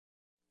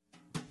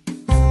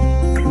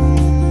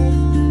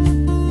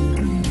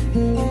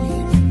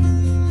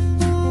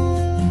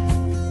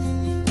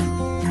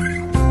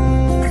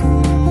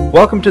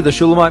Welcome to the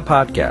Shulamite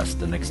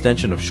Podcast, an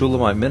extension of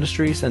Shulamite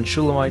Ministries and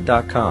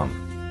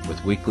Shulamite.com,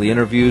 with weekly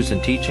interviews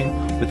and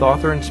teaching with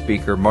author and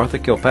speaker Martha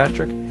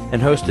Kilpatrick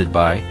and hosted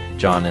by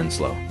John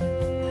Enslow.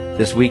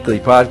 This weekly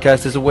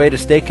podcast is a way to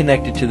stay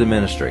connected to the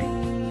ministry.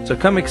 So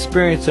come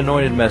experience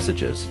anointed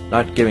messages,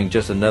 not giving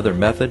just another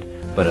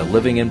method, but a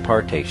living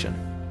impartation.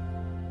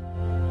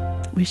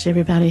 Wish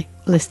everybody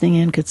listening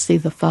in could see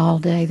the fall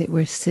day that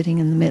we're sitting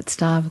in the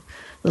midst of,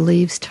 the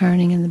leaves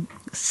turning and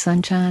the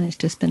sunshine. It's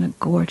just been a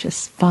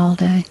gorgeous fall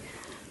day.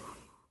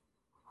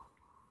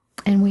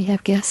 And we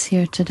have guests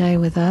here today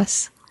with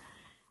us.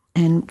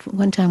 And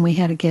one time we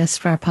had a guest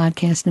for our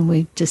podcast, and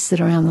we just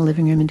sit around the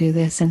living room and do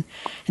this. And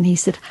he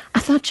said, I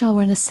thought y'all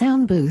were in a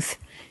sound booth,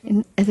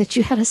 and that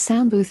you had a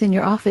sound booth in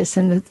your office,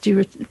 and that you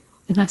were.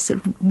 And I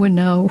said, well,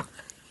 no,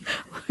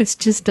 it's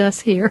just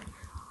us here,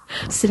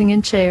 sitting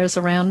in chairs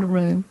around the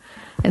room,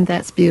 and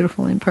that's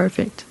beautiful and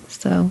perfect.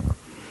 So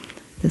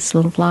this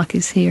little block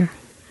is here.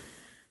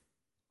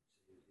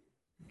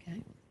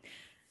 Okay.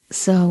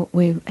 So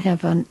we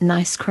have a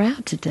nice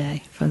crowd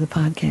today for the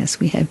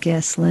podcast. We have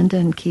guests Linda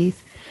and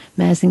Keith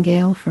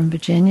Mazingale from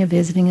Virginia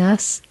visiting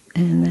us,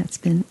 and that's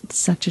been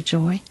such a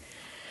joy.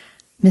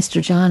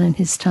 Mr. John and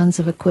his tons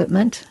of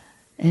equipment,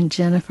 and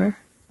Jennifer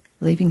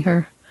leaving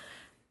her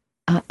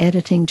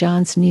editing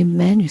John's new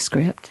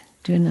manuscript,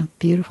 doing a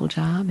beautiful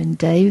job, and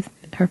Dave,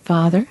 her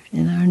father,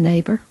 and our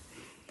neighbor.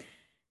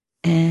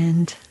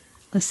 And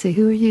let's see,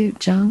 who are you,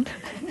 Joan?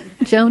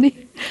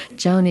 Joni?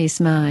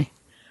 Joni's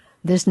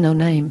there's no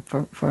name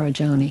for a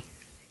Joni,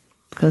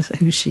 because of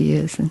who she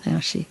is and how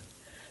she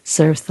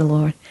serves the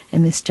Lord.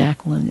 And Miss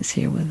Jacqueline is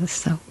here with us,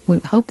 so we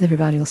hope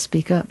everybody will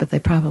speak up, but they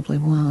probably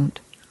won't.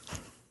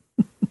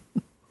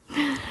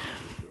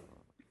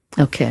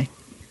 Okay.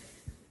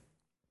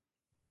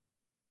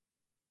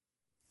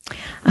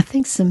 I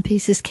think some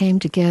pieces came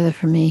together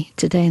for me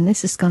today, and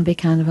this is going to be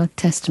kind of a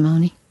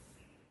testimony.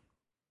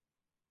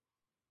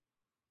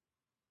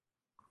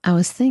 I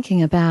was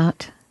thinking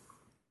about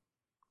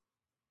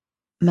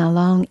my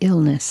long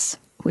illness,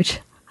 which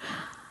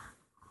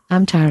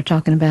I'm tired of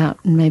talking about,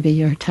 and maybe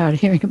you're tired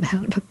of hearing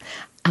about, but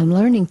I'm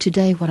learning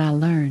today what I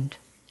learned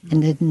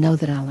and didn't know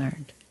that I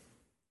learned.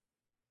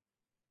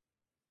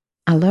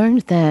 I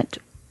learned that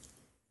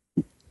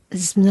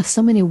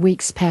so many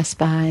weeks passed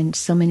by and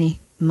so many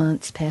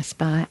months passed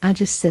by. I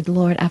just said,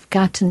 Lord, I've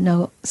got to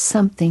know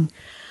something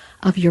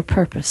of your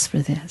purpose for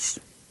this.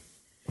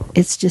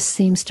 It just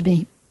seems to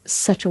be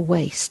such a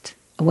waste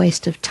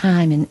of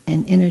time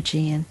and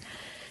energy, and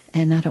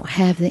I don't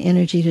have the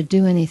energy to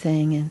do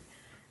anything.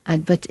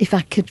 But if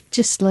I could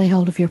just lay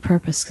hold of your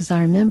purpose, because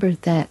I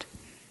remembered that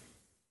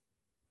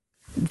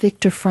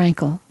Viktor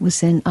Frankl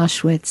was in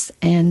Auschwitz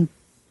and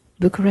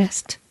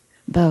Bucharest,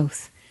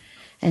 both.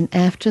 And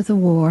after the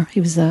war, he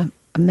was a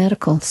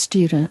medical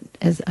student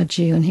as a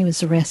Jew, and he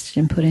was arrested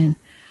and put in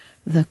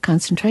the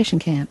concentration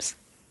camps.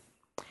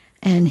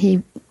 And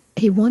he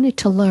wanted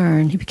to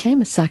learn. He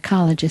became a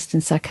psychologist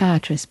and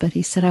psychiatrist, but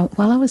he said,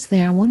 while I was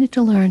there, I wanted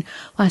to learn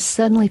why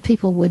suddenly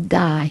people would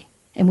die,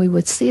 and we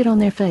would see it on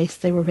their face.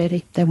 They were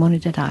ready. They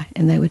wanted to die,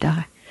 and they would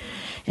die.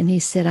 And he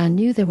said, I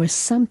knew there was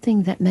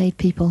something that made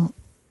people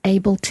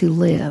able to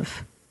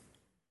live,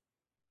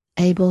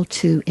 able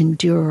to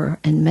endure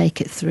and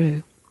make it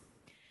through.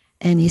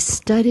 And he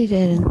studied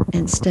it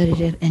and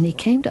studied it, and he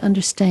came to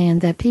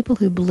understand that people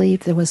who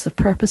believed there was a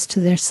purpose to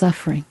their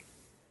suffering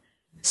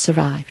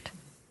survived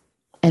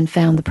and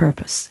found the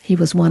purpose. He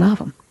was one of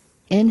them.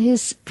 In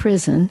his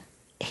prison,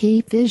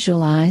 he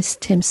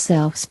visualized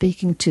himself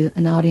speaking to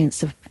an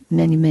audience of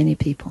many, many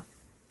people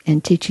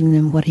and teaching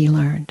them what he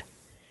learned.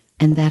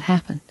 And that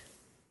happened.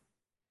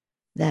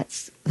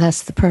 That's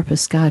the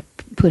purpose God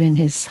put in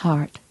his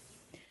heart.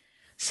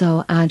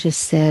 So I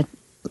just said,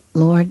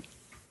 Lord,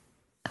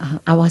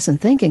 I wasn't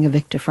thinking of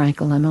Viktor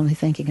Frankl. I'm only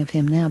thinking of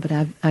him now, but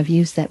I've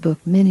used that book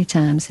many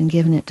times and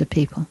given it to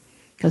people,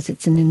 because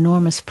it's an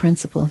enormous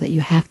principle that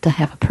you have to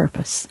have a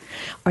purpose,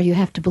 or you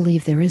have to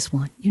believe there is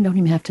one. You don't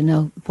even have to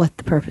know what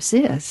the purpose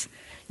is.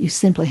 You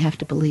simply have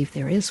to believe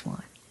there is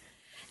one.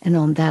 And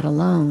on that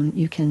alone,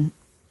 you can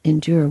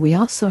endure. We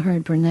also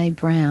heard Brene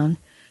Brown,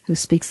 who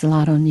speaks a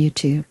lot on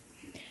YouTube,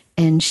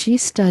 and she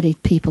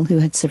studied people who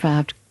had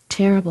survived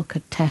terrible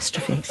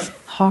catastrophes,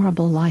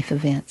 horrible life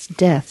events,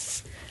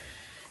 deaths,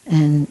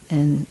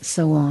 and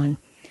so on.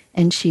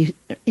 And she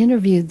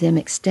interviewed them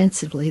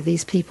extensively,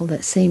 these people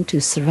that seemed to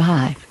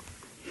survive.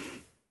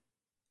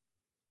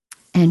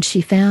 And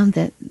she found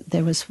that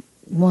there was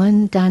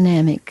one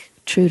dynamic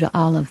true to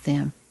all of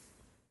them,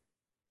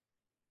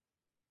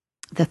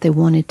 that they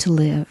wanted to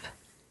live.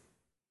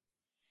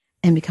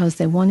 And because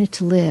they wanted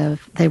to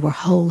live, they were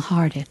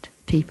wholehearted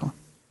people.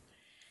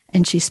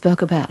 And she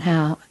spoke about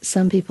how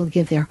some people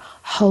give their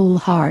whole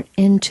heart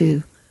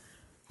into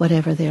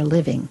whatever they're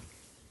living,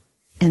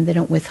 and they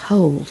don't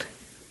withhold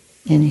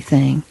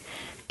anything.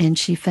 And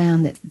she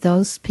found that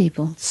those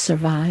people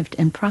survived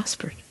and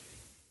prospered.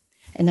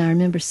 And I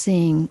remember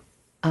seeing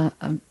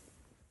an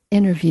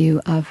interview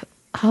of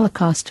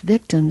Holocaust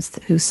victims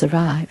who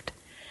survived.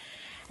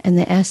 And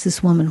they asked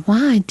this woman,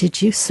 why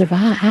did you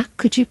survive? How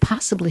could you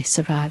possibly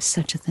survive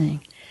such a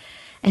thing?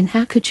 And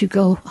how could you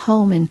go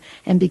home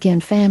and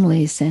begin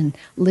families and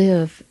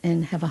live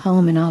and have a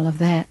home and all of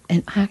that?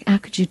 And how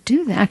could you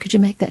do that? How could you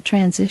make that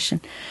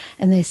transition?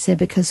 And they said,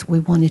 because we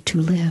wanted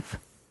to live.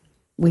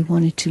 We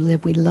wanted to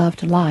live. We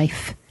loved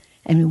life,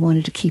 and we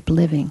wanted to keep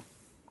living.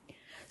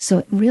 So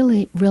it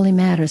really, really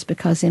matters,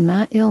 because in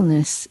my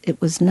illness, it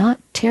was not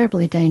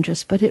terribly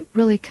dangerous, but it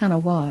really kind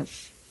of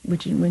was.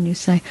 When you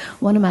say,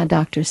 one of my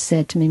doctors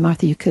said to me,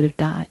 Martha, you could have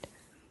died.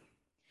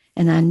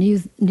 And I knew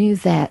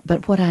that,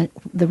 but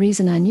the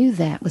reason I knew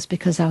that was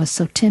because I was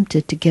so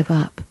tempted to give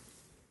up.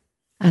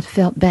 I'd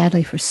felt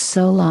badly for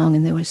so long,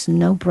 and there was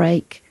no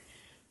break,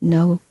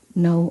 no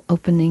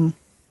opening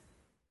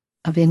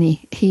of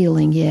any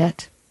healing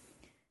yet.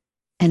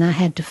 And I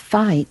had to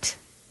fight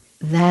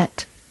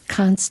that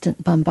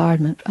constant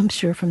bombardment, I'm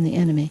sure from the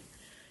enemy.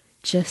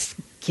 Just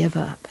give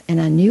up. And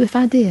I knew if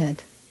I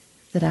did,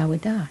 that I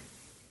would die.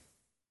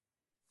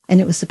 And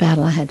it was a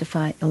battle I had to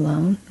fight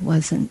alone. It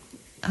wasn't.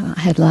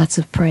 I had lots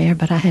of prayer,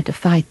 but I had to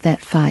fight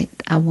that fight.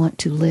 I want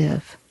to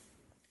live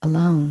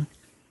alone.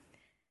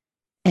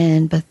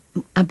 But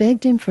I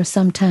begged him for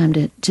some time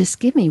to just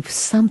give me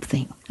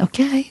something,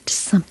 okay? Just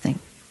something.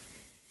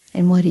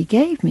 And what he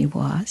gave me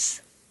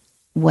was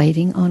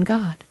waiting on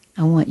God.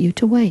 I want you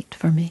to wait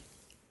for me.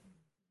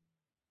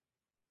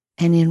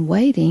 And in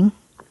waiting,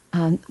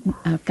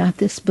 I've got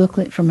this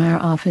booklet from our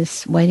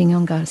office, Waiting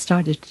on God. I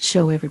started to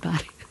show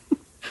everybody,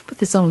 but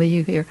there's only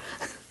you here.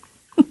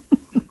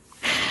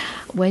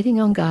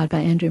 Waiting on God by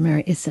Andrew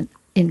Murray is an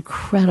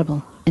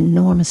incredible,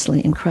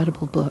 enormously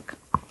incredible book.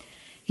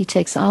 He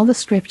takes all the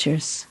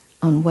scriptures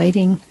on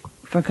waiting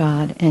for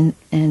God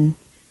and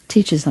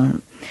teaches on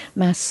them.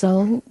 My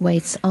soul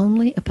waits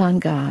only upon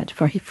God,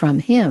 for from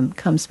him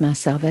comes my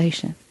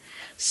salvation.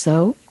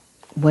 So,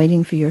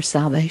 waiting for your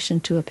salvation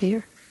to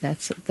appear,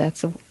 that's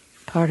a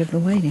part of the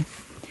waiting.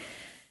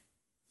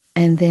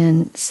 And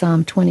then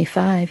Psalm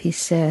 25, he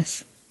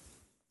says,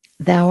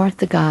 Thou art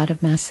the God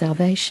of my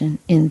salvation.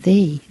 In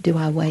thee do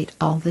I wait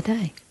all the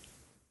day.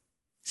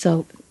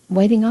 So,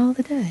 waiting all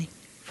the day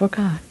for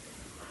God.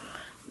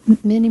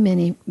 Many,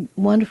 many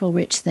wonderful,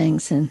 rich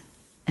things, and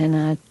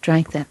I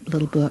drank that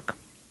little book.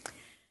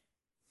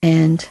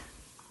 And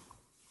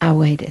I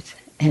waited,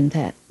 and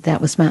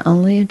that was my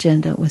only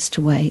agenda, was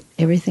to wait.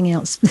 Everything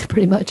else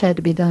pretty much had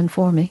to be done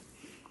for me.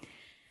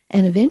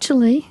 And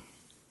eventually,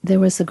 there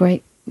was a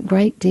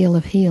great deal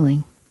of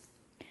healing.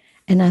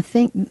 And I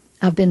think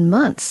I've been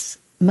months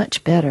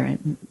much better,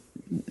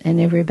 and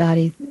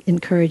everybody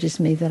encourages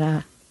me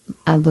that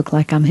I look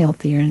like I'm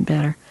healthier and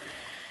better.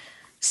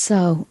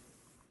 So,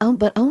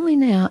 but only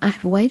now,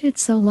 I've waited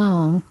so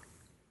long,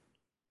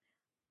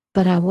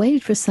 but I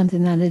waited for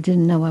something that I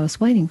didn't know I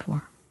was waiting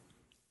for.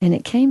 And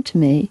it came to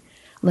me.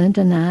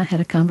 Linda and I had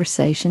a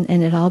conversation,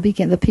 and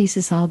the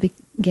pieces all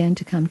began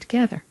to come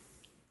together.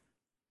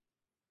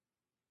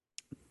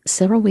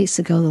 Several weeks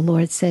ago, the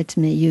Lord said to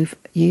me,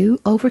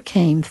 you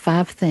overcame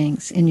 5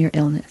 things in your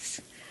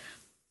illness: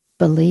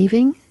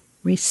 believing,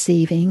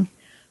 receiving,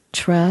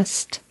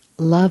 trust,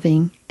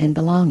 loving, and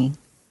belonging.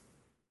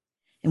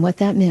 And what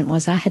that meant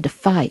was I had to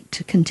fight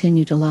to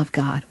continue to love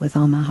God with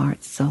all my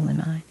heart, soul,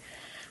 and mind.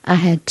 I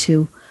had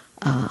to,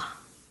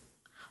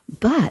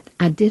 but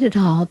I did it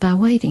all by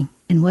waiting.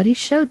 And what he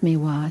showed me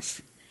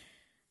was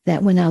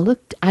that when I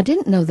looked, I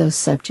didn't know those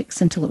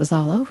subjects until it was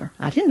all over.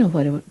 I didn't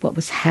know what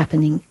was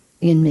happening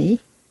in me,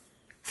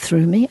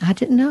 through me. I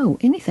didn't know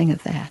anything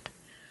of that.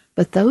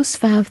 But those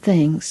 5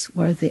 things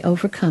were the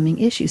overcoming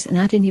issues, and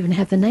I didn't even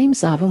have the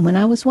names of them when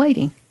I was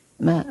waiting.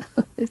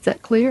 Is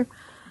that clear?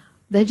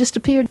 They just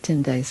appeared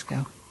 10 days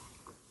ago.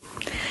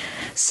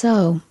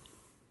 So,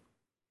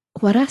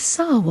 what I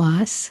saw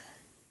was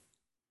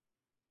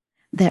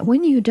that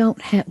when you don't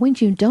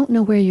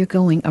know where you're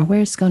going or where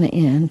it's going to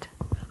end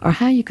or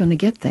how you're going to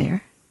get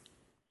there,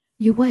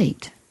 you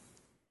wait.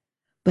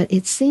 But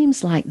it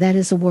seems like that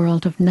is a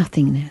world of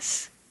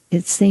nothingness.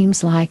 It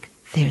seems like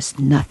there's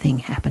nothing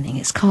happening.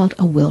 It's called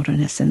a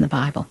wilderness in the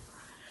Bible.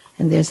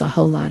 And there's a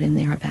whole lot in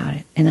there about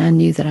it. And I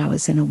knew that I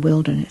was in a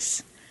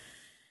wilderness.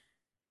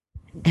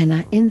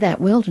 And in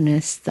that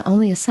wilderness, the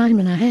only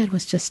assignment I had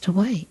was just to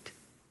wait.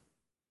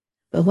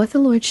 But what the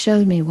Lord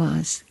showed me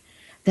was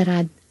that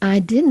I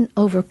didn't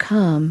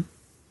overcome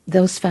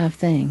those 5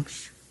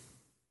 things.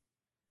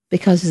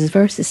 Because as the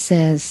verse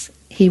says,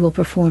 he will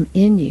perform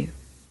in you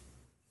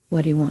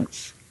what he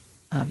wants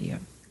of you.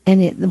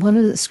 And one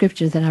of the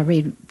scriptures that I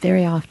read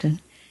very often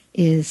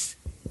is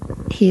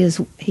he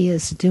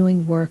is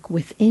doing work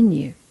within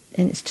you,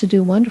 and it's to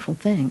do wonderful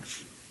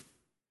things.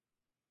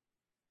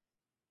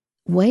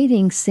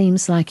 Waiting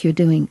seems like you're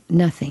doing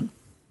nothing.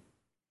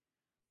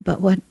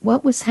 But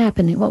what was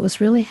happening, what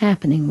was really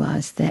happening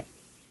was that,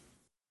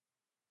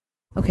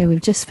 okay,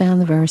 we've just found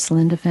the verse.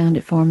 Linda found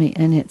it for me,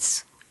 and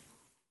it's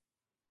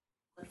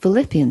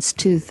Philippians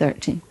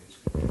 2:13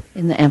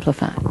 in the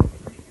Amplified.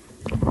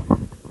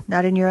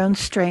 Not in your own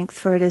strength,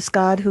 for it is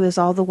God who is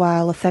all the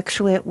while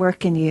effectually at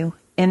work in you,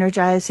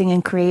 energizing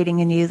and creating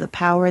in you the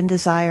power and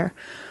desire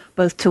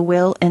both to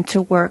will and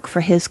to work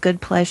for his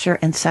good pleasure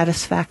and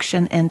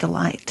satisfaction and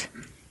delight.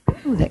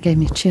 Oh, that gave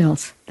me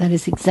chills. That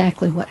is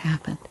exactly what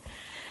happened.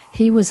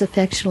 He was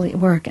effectually at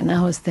work, and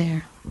I was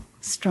there,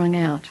 strung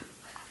out.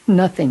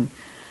 Nothing.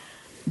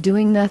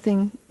 Doing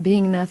nothing,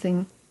 being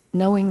nothing,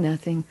 knowing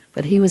nothing,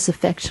 but he was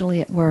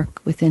effectually at work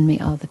within me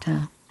all the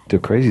time. The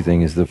crazy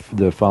thing is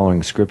the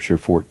following scripture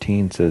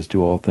 14 says,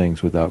 "Do all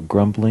things without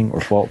grumbling or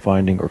fault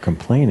finding or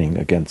complaining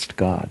against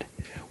God,"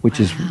 which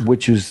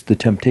is the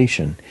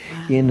temptation.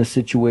 In a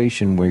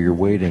situation where you're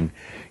waiting,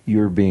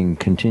 you're being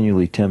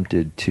continually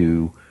tempted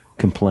to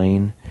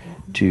complain,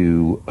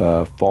 to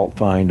fault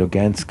find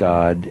against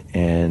God,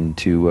 and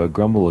to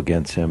grumble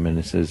against Him. And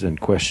it says,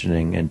 and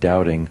questioning and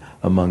doubting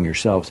among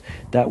yourselves.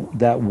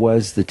 That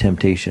was the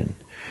temptation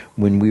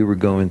when we were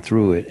going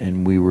through it,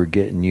 and we were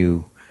getting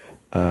you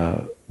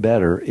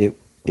better.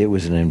 It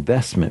was an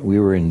investment. We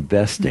were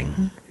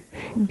investing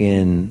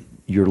in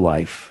your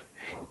life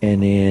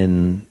and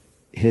in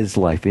His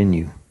life in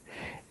you.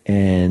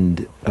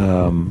 And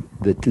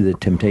the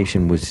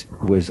temptation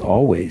was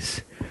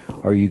always,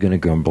 are you going to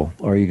grumble?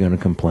 Are you going to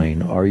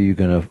complain? Are you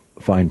going to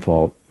find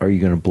fault? Are you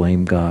going to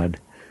blame God?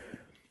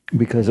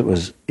 Because it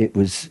was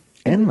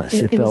endless.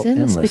 It felt was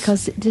endless endless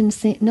because it didn't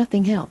seem,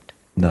 nothing helped.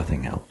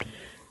 Nothing helped.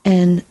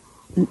 And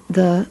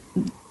the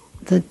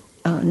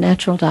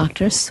natural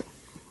doctors,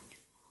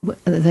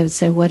 they would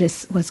say,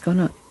 what's going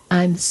on?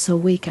 I'm so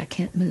weak I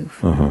can't move.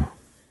 Uh-huh.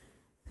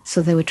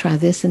 So they would try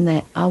this and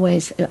that. I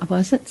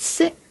wasn't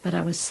sick, but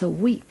I was so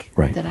weak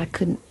that I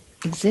couldn't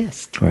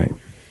exist. Right.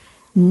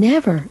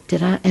 Never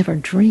did I ever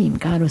dream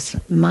God was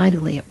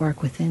mightily at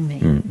work within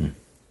me. Mm-mm.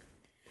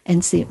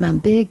 And see, my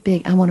big,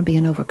 I want to be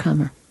an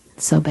overcomer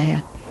so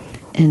bad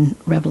in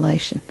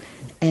Revelation.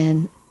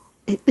 And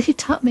He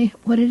taught me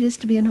what it is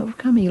to be an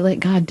overcomer. You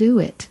let God do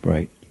it.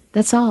 Right.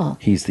 That's all.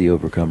 He's the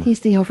overcomer. He's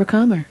the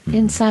overcomer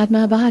inside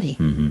my body.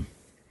 Mm-hmm.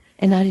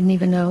 And I didn't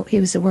even know He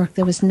was at work.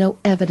 There was no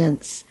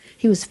evidence.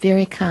 He was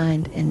very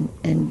kind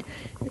and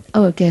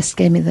I guess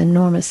gave me the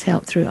enormous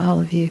help through all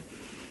of you.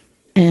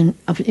 And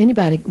if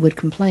anybody would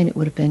complain, it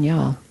would have been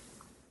y'all.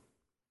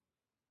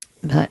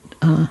 But,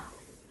 and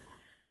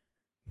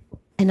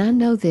I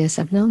know this.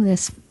 I've known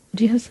this.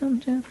 Do you have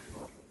something, Jeff?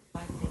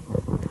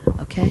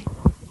 Okay.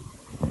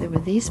 There were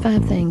these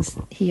 5 things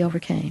he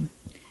overcame.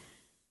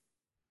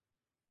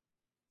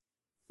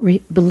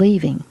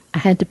 Believing. I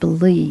had to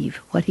believe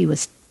what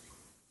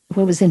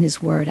was in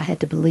His Word. I had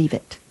to believe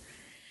it.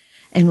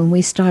 And when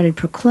we started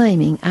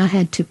proclaiming, I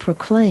had to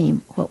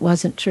proclaim what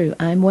wasn't true.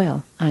 I'm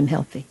well. I'm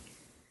healthy.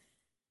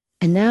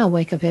 And now I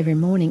wake up every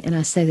morning and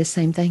I say the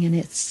same thing, and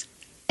it's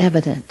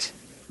evident.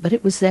 But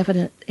it was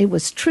evident. It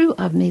was true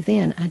of me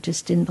then. I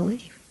just didn't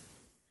believe.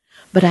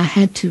 But I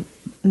had to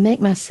make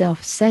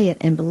myself say it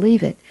and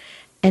believe it.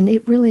 And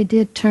it really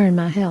did turn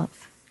my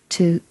health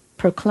to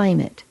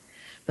proclaim it.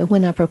 But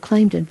when I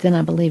proclaimed it, then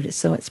I believed it.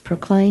 So it's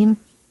proclaim,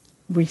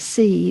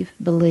 receive,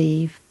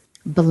 believe,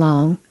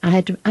 belong. I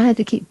had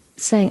to keep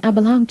saying, I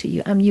belong to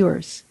you. I'm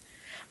yours.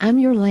 I'm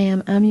your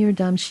lamb. I'm your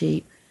dumb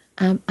sheep.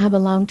 I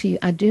belong to you.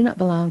 I do not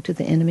belong to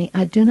the enemy.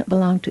 I do not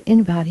belong to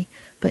anybody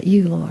but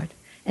you, Lord.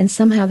 And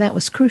somehow that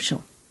was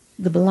crucial,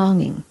 the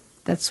belonging.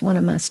 That's one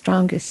of my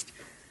strongest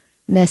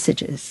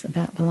messages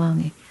about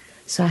belonging.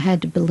 So I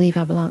had to believe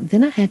I belong.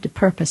 Then I had to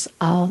purpose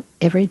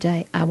every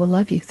day. I will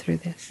love you through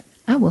this.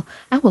 I will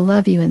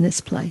love you in this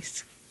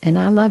place. And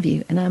I love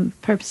you, and I'm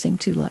purposing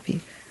to love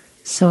you.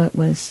 So it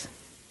was,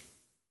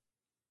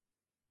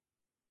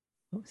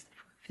 what was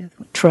the 5th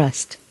one?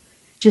 Trust.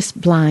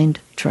 Just blind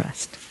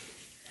trust.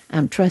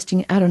 I'm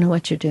trusting. I don't know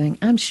what you're doing.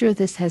 I'm sure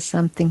this has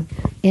something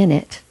in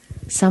it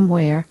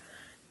somewhere,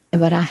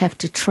 but I have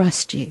to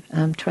trust you.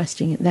 I'm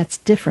trusting you. That's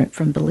different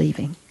from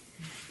believing.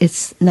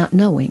 It's not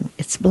knowing.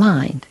 It's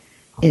blind.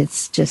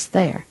 It's just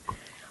there.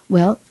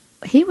 Well,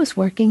 He was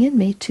working in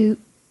me to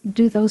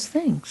do those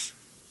things,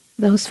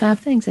 those 5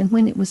 things. And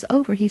when it was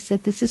over, He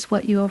said, this is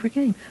what you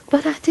overcame.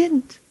 But I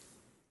didn't.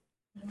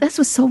 That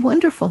was so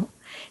wonderful.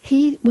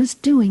 He was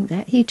doing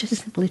that. He just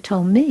simply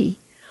told me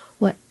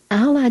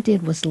all I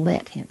did was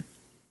let Him.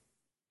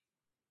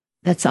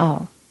 That's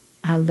all.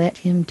 I let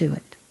Him do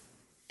it.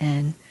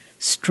 And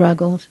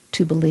struggled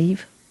to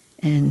believe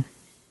and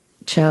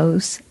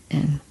chose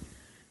and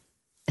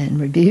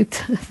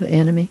rebuked the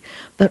enemy.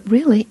 But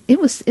really, it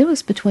was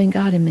between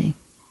God and me.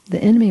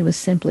 The enemy was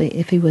simply,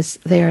 if he was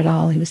there at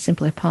all, he was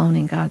simply a pawn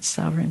in God's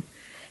sovereign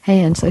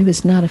hand. So he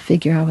was not a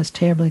figure I was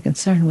terribly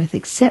concerned with,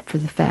 except for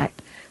the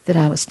fact that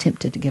I was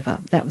tempted to give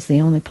up. That was the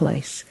only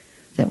place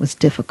that was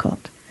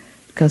difficult,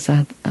 because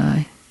I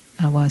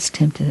was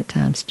tempted at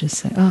times to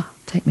say,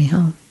 take me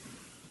home.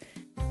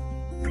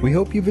 We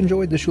hope you've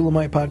enjoyed the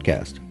Shulamite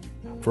podcast.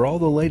 For all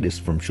the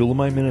latest from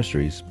Shulamite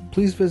Ministries,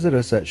 please visit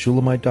us at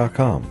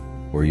shulamite.com,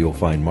 where you'll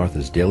find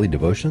Martha's daily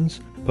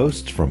devotions,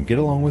 posts from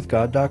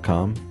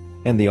getalongwithgod.com,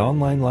 and the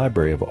online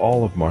library of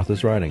all of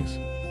Martha's writings.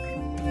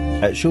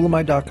 At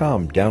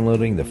shulamite.com,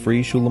 downloading the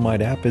free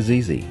Shulamite app is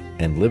easy,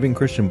 and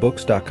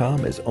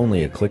livingchristianbooks.com is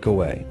only a click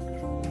away.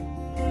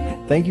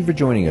 Thank you for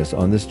joining us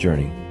on this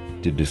journey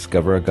to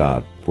discover a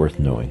God worth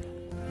knowing.